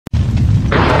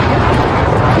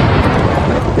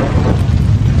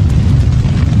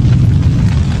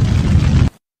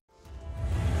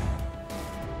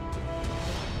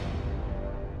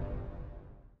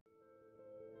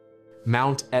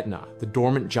Mount Etna, the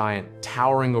dormant giant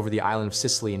towering over the island of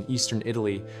Sicily in eastern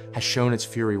Italy, has shown its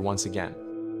fury once again.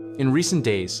 In recent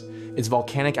days, its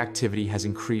volcanic activity has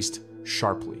increased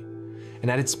sharply.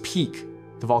 And at its peak,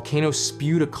 the volcano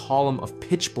spewed a column of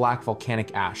pitch-black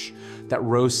volcanic ash that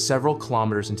rose several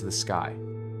kilometers into the sky,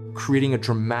 creating a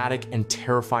dramatic and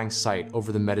terrifying sight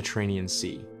over the Mediterranean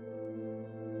Sea.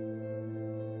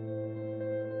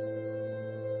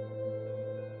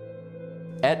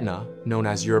 Etna, known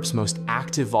as Europe's most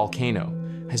active volcano,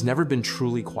 has never been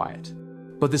truly quiet.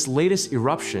 But this latest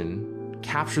eruption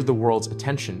captured the world's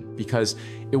attention because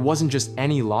it wasn't just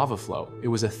any lava flow. It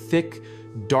was a thick,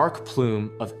 dark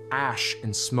plume of ash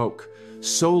and smoke,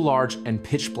 so large and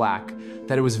pitch black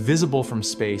that it was visible from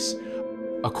space,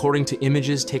 according to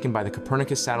images taken by the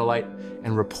Copernicus satellite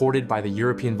and reported by the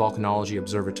European Volcanology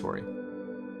Observatory.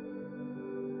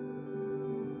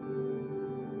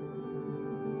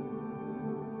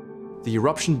 The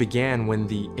eruption began when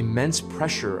the immense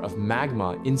pressure of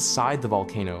magma inside the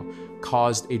volcano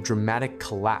caused a dramatic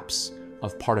collapse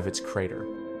of part of its crater.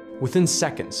 Within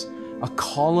seconds, a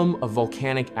column of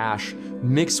volcanic ash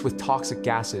mixed with toxic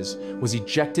gases was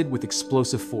ejected with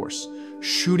explosive force,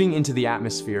 shooting into the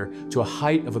atmosphere to a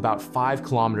height of about 5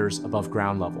 kilometers above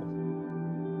ground level.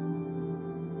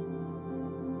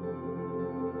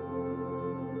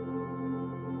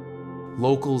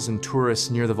 Locals and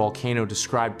tourists near the volcano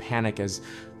described panic as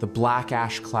the black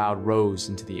ash cloud rose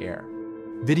into the air.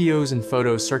 Videos and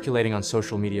photos circulating on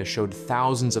social media showed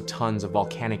thousands of tons of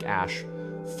volcanic ash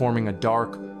forming a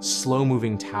dark,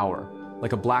 slow-moving tower,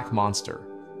 like a black monster,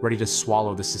 ready to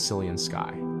swallow the Sicilian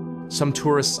sky. Some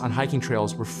tourists on hiking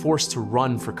trails were forced to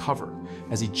run for cover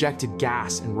as ejected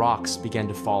gas and rocks began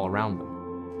to fall around them.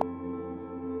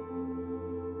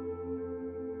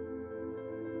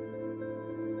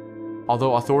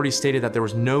 Although authorities stated that there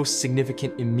was no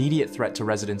significant immediate threat to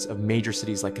residents of major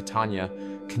cities like Catania,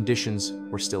 conditions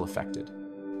were still affected.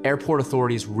 Airport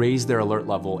authorities raised their alert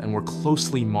level and were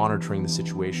closely monitoring the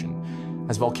situation,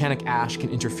 as volcanic ash can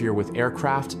interfere with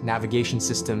aircraft, navigation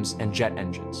systems, and jet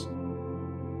engines.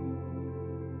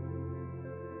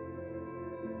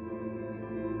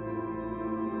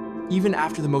 Even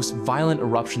after the most violent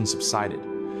eruption subsided,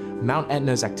 Mount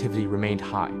Etna's activity remained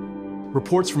high.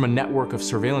 Reports from a network of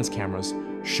surveillance cameras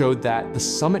showed that the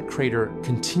summit crater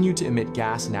continued to emit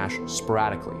gas and ash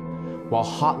sporadically, while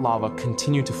hot lava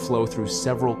continued to flow through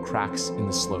several cracks in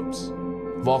the slopes.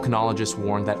 Volcanologists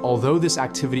warned that although this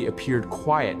activity appeared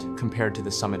quiet compared to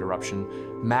the summit eruption,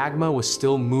 magma was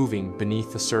still moving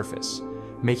beneath the surface,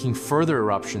 making further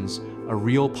eruptions a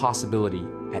real possibility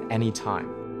at any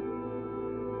time.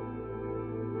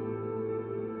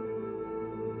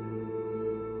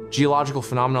 Geological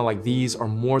phenomena like these are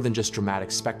more than just dramatic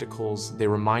spectacles. They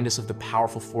remind us of the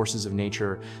powerful forces of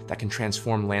nature that can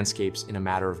transform landscapes in a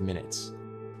matter of minutes.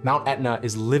 Mount Etna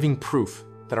is living proof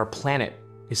that our planet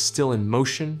is still in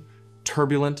motion,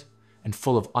 turbulent, and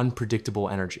full of unpredictable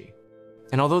energy.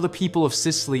 And although the people of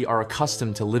Sicily are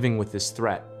accustomed to living with this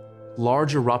threat,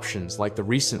 large eruptions like the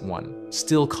recent one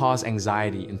still cause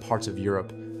anxiety in parts of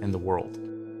Europe and the world.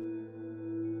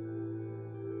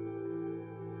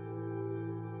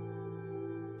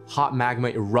 Hot magma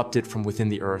erupted from within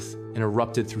the Earth and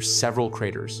erupted through several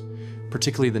craters,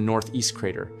 particularly the northeast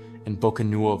crater and Bocca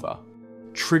Nuova,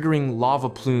 triggering lava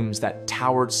plumes that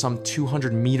towered some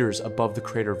 200 meters above the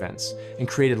crater vents and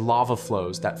created lava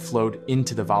flows that flowed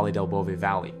into the Valle del Bove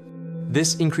Valley.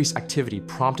 This increased activity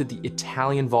prompted the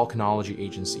Italian Volcanology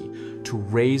Agency to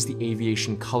raise the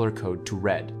aviation color code to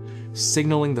red,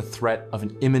 signaling the threat of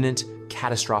an imminent,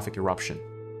 catastrophic eruption.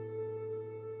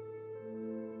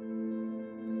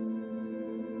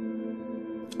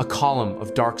 A column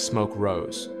of dark smoke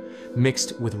rose,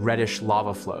 mixed with reddish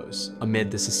lava flows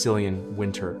amid the Sicilian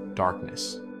winter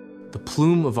darkness. The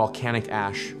plume of volcanic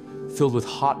ash, filled with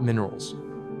hot minerals,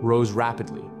 rose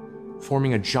rapidly,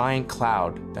 forming a giant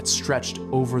cloud that stretched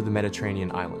over the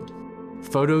Mediterranean island.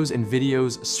 Photos and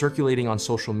videos circulating on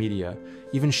social media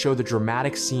even show the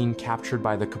dramatic scene captured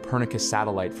by the Copernicus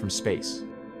satellite from space.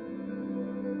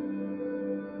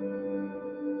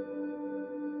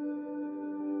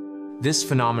 This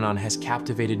phenomenon has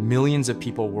captivated millions of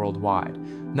people worldwide,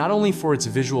 not only for its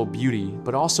visual beauty,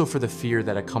 but also for the fear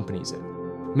that accompanies it.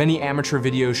 Many amateur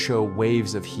videos show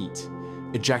waves of heat,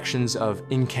 ejections of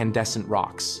incandescent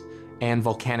rocks, and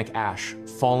volcanic ash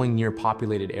falling near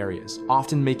populated areas,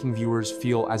 often making viewers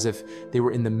feel as if they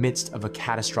were in the midst of a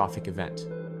catastrophic event.